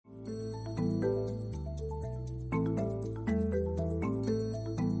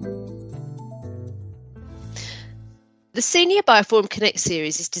The Senior BioPhorum Connect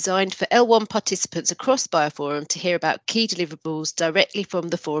series is designed for L1 participants across BioPhorum to hear about key deliverables directly from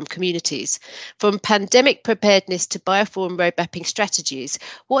the forum communities. From pandemic preparedness to BioPhorum road mapping strategies,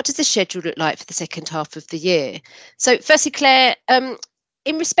 what does the schedule look like for the second half of the year? So firstly, Claire,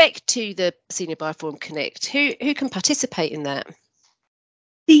 in respect to the Senior BioPhorum Connect, who can participate in that?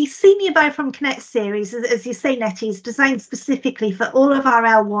 The Senior BioPhorum Connect series, as you say, Nettie, is designed specifically for all of our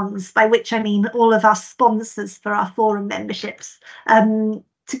L1s, by which I mean all of our sponsors for our forum memberships, to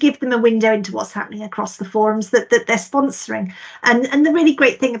give them a window into what's happening across the forums that they're sponsoring. And the really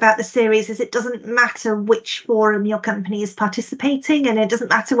great thing about the series is it doesn't matter which forum your company is participating, and it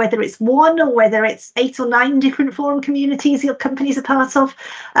doesn't matter whether it's one or whether it's 8 or 9 different forum communities your company's a part of.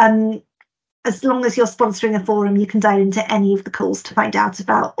 As long as you're sponsoring a forum, you can dial into any of the calls to find out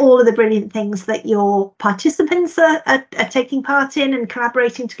about all of the brilliant things that your participants are taking part in and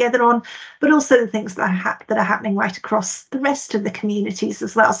collaborating together on, but also the things that are happening right across the rest of the communities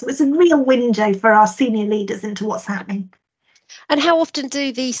as well. So it's a real window for our senior leaders into what's happening. And how often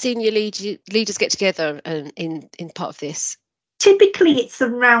do the senior leaders get together in part of this? Typically, it's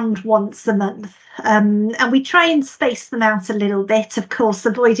around once a month, and we try and space them out a little bit, of course,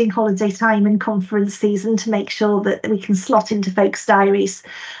 avoiding holiday time and conference season to make sure that we can slot into folks' diaries.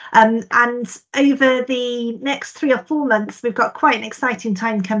 And over the next 3 or 4 months, we've got quite an exciting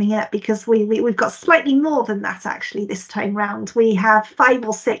time coming up, because we've got slightly more than that actually this time round. We have 5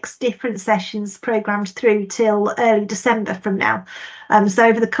 or 6 different sessions programmed through till early December from now. So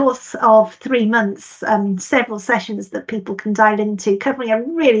over the course of 3 months, several sessions that people can dial into, covering a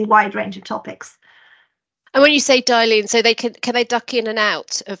really wide range of topics. And when you say dial in, so can they duck in and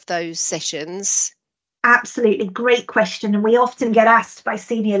out of those sessions? Absolutely, great question, and we often get asked by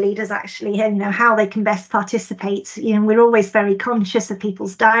senior leaders actually, how they can best participate. We're always very conscious of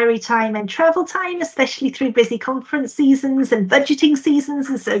people's diary time and travel time, especially through busy conference seasons and budgeting seasons,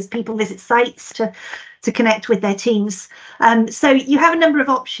 and so as people visit sites to connect with their teams. So you have a number of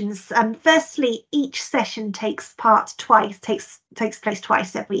options. Firstly, each session takes place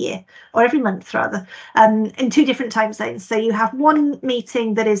twice every year, or every month rather, in 2 different time zones. So you have one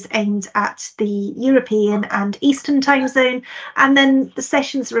meeting that is aimed at the European and Eastern time zone, and then the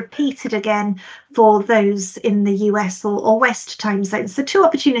sessions are repeated again for those in the US or West time zone. So 2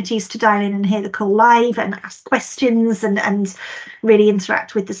 opportunities to dial in and hear the call live and ask questions and really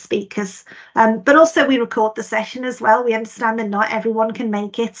interact with the speakers. But also we record the session as well. We understand that not everyone can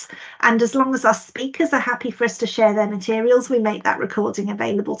make it, and as long as our speakers are happy for us to share their materials, we make that recording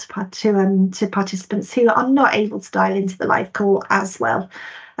available to participants who are not able to dial into the live call as well.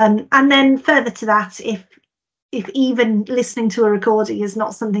 And then further to that, if even listening to a recording is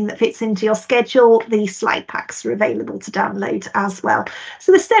not something that fits into your schedule, the slide packs are available to download as well.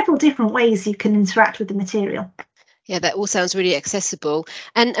 So there's several different ways you can interact with the material. Yeah, that all sounds really accessible.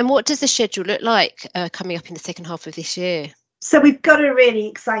 And what does the schedule look like coming up in the second half of this year? So we've got a really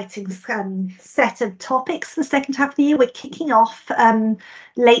exciting set of topics for the second half of the year. We're kicking off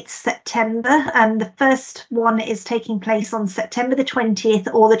late September, and the first one is taking place on September the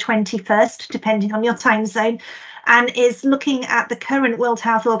 20th or the 21st, depending on your time zone, and is looking at the current World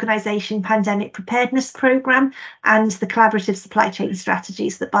Health Organization pandemic preparedness program and the collaborative supply chain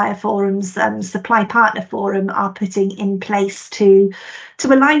strategies that BioPhorum's supply partner forum are putting in place to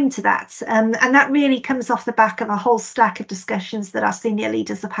align to that. And that really comes off the back of a whole stack of discussions that our senior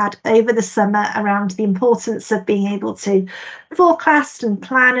leaders have had over the summer around the importance of being able to forecast and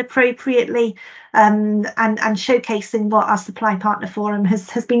plan appropriately, and showcasing what our supply partner forum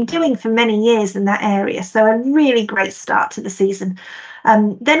has been doing for many years in that area. So a really great start to the season.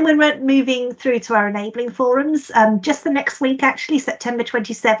 Then we're moving through to our enabling forums. Just the next week, actually, September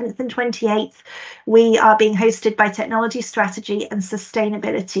 27th and 28th, we are being hosted by Technology Strategy and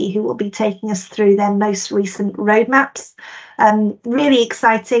Sustainability, who will be taking us through their most recent roadmaps. Really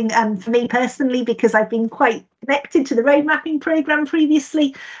exciting for me personally, because I've been quite connected to the road mapping programme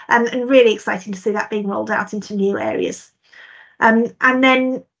previously, and really exciting to see that being rolled out into new areas. And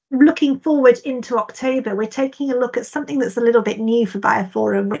then looking forward into October, we're taking a look at something that's a little bit new for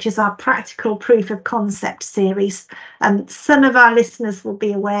BioPhorum, which is our practical proof of concept series. Some of our listeners will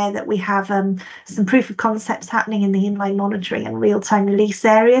be aware that we have some proof of concepts happening in the inline monitoring and real-time release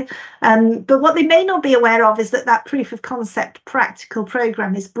area. But what they may not be aware of is that proof of concept practical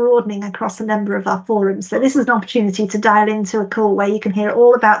program is broadening across a number of our forums. So this is an opportunity to dial into a call where you can hear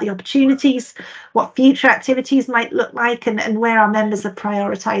all about the opportunities, what future activities might look like, and where our members are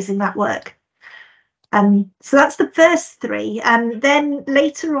prioritising that work. So that's the first three. And then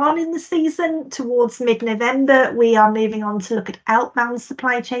later on in the season, towards mid-November, we are moving on to look at outbound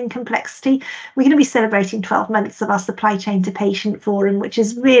supply chain complexity. We're going to be celebrating 12 months of our Supply Chain to Patient Forum, which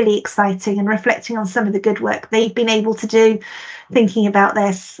is really exciting, and reflecting on some of the good work they've been able to do, thinking about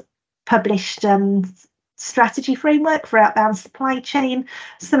their published strategy framework for outbound supply chain,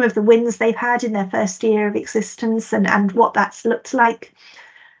 some of the wins they've had in their first year of existence, and what that's looked like.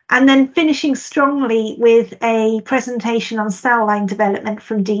 And then finishing strongly with a presentation on cell line development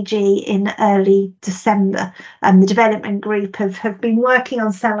from DG in early December. The development group have been working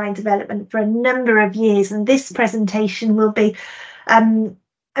on cell line development for a number of years, and this presentation will be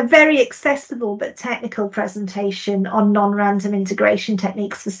a very accessible but technical presentation on non-random integration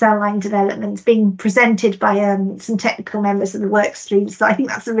techniques for cell line development, being presented by some technical members of the work stream. So I think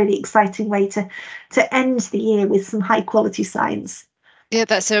that's a really exciting way to end the year with some high quality science. Yeah,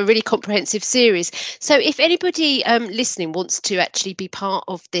 that's a really comprehensive series. So if anybody listening wants to actually be part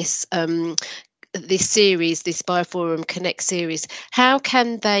of this this series, this BioPhorum Connect series, how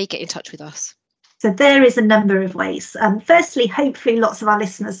can they get in touch with us? So there is a number of ways. Firstly, hopefully lots of our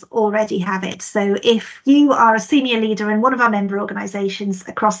listeners already have it. So if you are a senior leader in one of our member organisations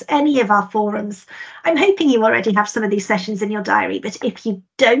across any of our forums, I'm hoping you already have some of these sessions in your diary. But if you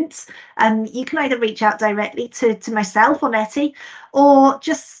don't, you can either reach out directly to myself or Nettie, or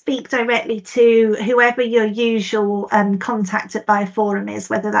just speak directly to whoever your usual contact at BioPhorum is,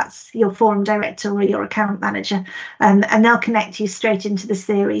 whether that's your forum director or your account manager, and they'll connect you straight into the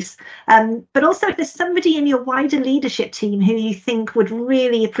series. But also, if there's somebody in your wider leadership team who you think would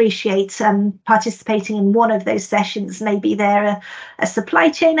really appreciate participating in one of those sessions, maybe they're a supply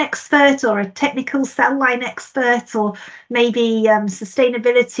chain expert or a technical cell line expert, or maybe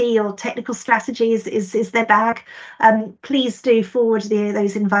sustainability or technical strategies is their bag, please do forward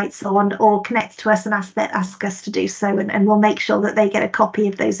those invites on, or connect to us and ask us to do so, and we'll make sure that they get a copy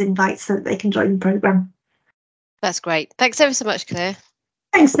of those invites so that they can join the programme. That's great. Thanks ever so much, Claire.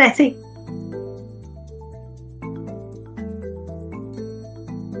 Thanks, Nettie.